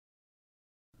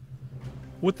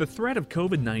With the threat of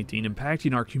COVID-19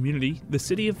 impacting our community, the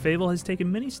City of Fayetteville has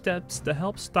taken many steps to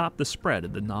help stop the spread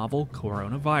of the novel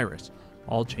coronavirus.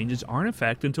 All changes are in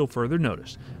effect until further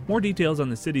notice. More details on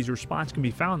the city's response can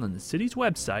be found on the city's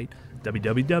website,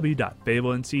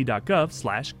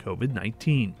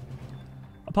 www.fayettellenc.gov/COVID-19.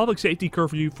 A public safety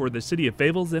curfew for the City of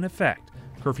Fayetteville is in effect.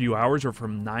 Curfew hours are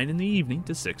from 9 in the evening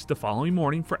to 6 the following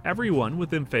morning for everyone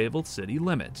within Fayetteville city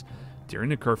limits. During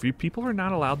the curfew, people are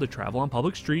not allowed to travel on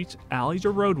public streets, alleys,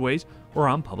 or roadways, or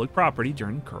on public property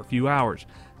during curfew hours.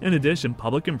 In addition,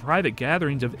 public and private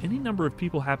gatherings of any number of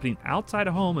people happening outside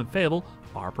a home in Fayetteville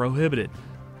are prohibited.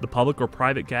 The public or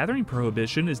private gathering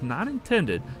prohibition is not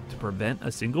intended to prevent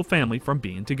a single family from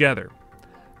being together.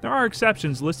 There are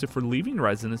exceptions listed for leaving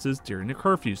residences during the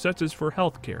curfew, such as for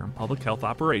healthcare and public health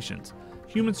operations,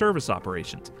 human service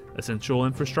operations, essential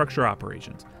infrastructure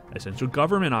operations, essential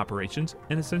government operations,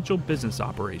 and essential business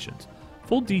operations.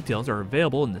 Full details are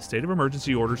available in the State of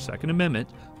Emergency Order Second Amendment,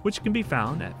 which can be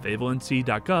found at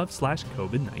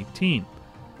fayettellenc.gov/COVID-19.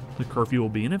 The curfew will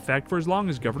be in effect for as long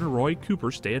as Governor Roy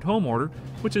Cooper's stay-at-home order,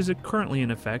 which is currently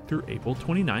in effect through April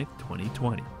 29,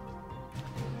 2020.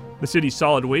 The city's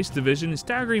Solid Waste Division is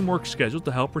staggering work schedules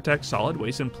to help protect solid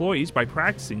waste employees by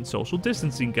practicing social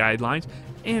distancing guidelines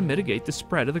and mitigate the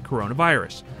spread of the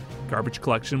coronavirus. Garbage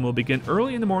collection will begin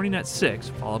early in the morning at 6,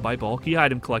 followed by bulky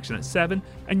item collection at 7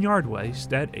 and yard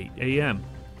waste at 8 a.m.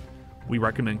 We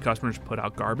recommend customers put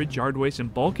out garbage, yard waste,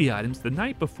 and bulky items the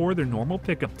night before their normal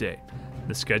pickup day.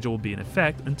 The schedule will be in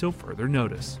effect until further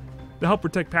notice. To help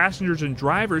protect passengers and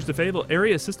drivers, the Fayetteville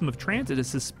Area System of Transit has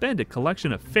suspended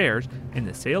collection of fares and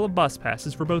the sale of bus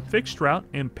passes for both fixed route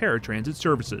and paratransit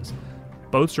services.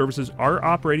 Both services are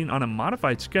operating on a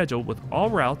modified schedule with all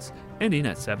routes ending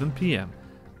at 7 p.m.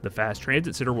 The Fast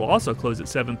Transit Center will also close at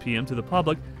 7 p.m. to the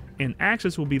public, and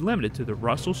access will be limited to the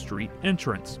Russell Street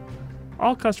entrance.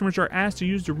 All customers are asked to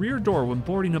use the rear door when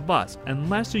boarding a bus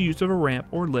unless the use of a ramp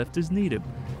or lift is needed,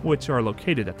 which are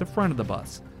located at the front of the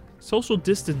bus. Social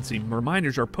distancing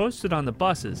reminders are posted on the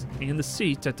buses, and the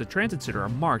seats at the transit center are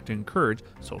marked to encourage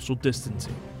social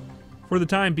distancing. For the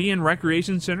time being,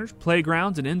 recreation centers,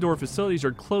 playgrounds, and indoor facilities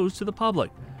are closed to the public.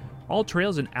 All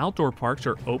trails and outdoor parks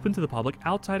are open to the public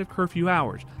outside of curfew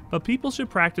hours, but people should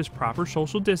practice proper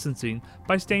social distancing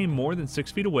by staying more than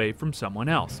 6 feet away from someone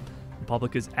else. The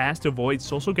public is asked to avoid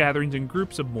social gatherings in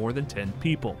groups of more than 10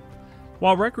 people.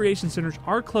 While recreation centers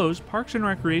are closed, parks and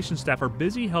recreation staff are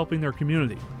busy helping their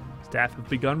community. Staff have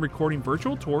begun recording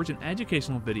virtual tours and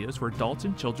educational videos for adults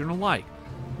and children alike.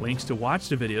 Links to watch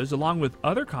the videos, along with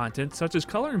other content such as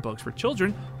coloring books for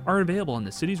children, are available on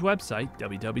the city's website,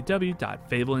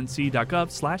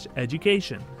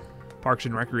 www.fayettellenc.gov/education. Parks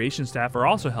and Recreation staff are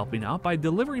also helping out by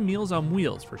delivering Meals on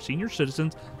Wheels for senior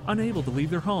citizens unable to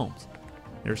leave their homes.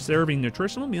 They're serving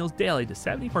nutritional meals daily to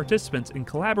 70 participants in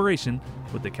collaboration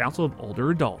with the Council of Older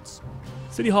Adults.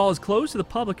 City Hall is closed to the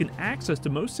public, and access to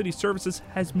most city services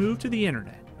has moved to the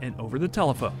internet and over the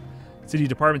telephone. City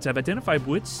departments have identified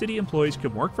which city employees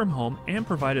can work from home and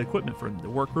provided equipment for them to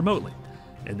work remotely.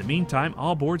 In the meantime,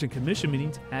 all boards and commission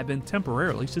meetings have been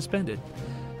temporarily suspended.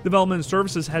 Development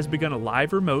Services has begun a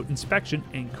live remote inspection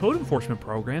and code enforcement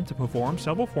program to perform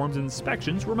several forms of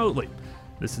inspections remotely.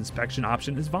 This inspection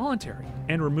option is voluntary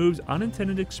and removes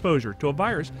unintended exposure to a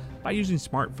virus by using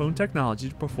smartphone technology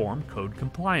to perform code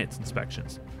compliance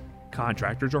inspections.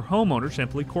 Contractors or homeowners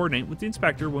simply coordinate with the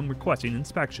inspector when requesting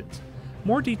inspections.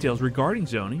 More details regarding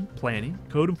zoning, planning,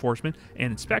 code enforcement,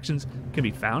 and inspections can be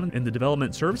found in the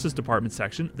Development Services Department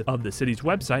section of the city's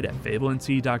website at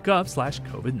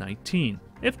fayettellenc.gov/COVID-19.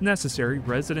 If necessary,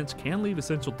 residents can leave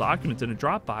essential documents in a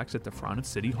drop box at the front of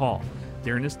City Hall.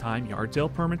 During this time, yard sale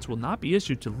permits will not be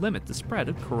issued to limit the spread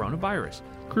of coronavirus.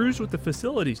 Crews with the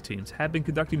facilities teams have been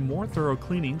conducting more thorough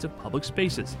cleanings of public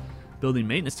spaces. Building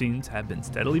maintenance teams have been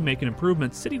steadily making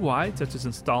improvements citywide, such as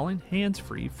installing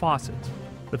hands-free faucets.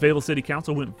 The Fayetteville City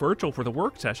Council went virtual for the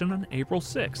work session on April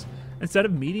 6. Instead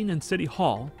of meeting in City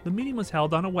Hall, the meeting was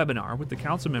held on a webinar with the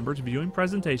council members viewing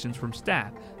presentations from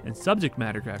staff and subject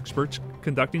matter experts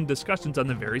conducting discussions on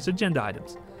the various agenda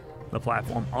items. The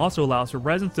platform also allows for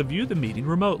residents to view the meeting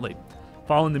remotely.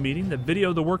 Following the meeting, the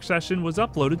video of the work session was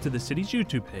uploaded to the city's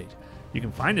YouTube page. You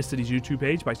can find the city's YouTube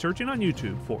page by searching on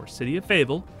YouTube for City of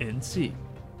Fayetteville, NC.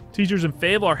 Teachers in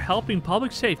Fayetteville are helping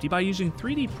public safety by using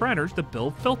 3D printers to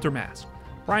build filter masks.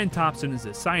 Brian Thompson is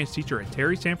a science teacher at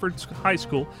Terry Sanford High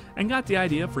School and got the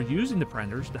idea for using the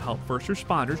printers to help first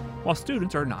responders while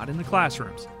students are not in the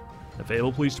classrooms. The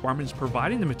Fayetteville Police Department is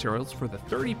providing the materials for the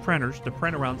 30 printers to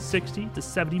print around 60 to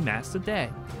 70 masks a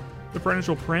day. The printers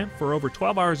will print for over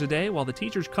 12 hours a day while the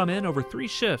teachers come in over 3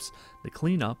 shifts to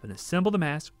clean up and assemble the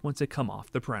masks once they come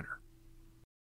off the printer.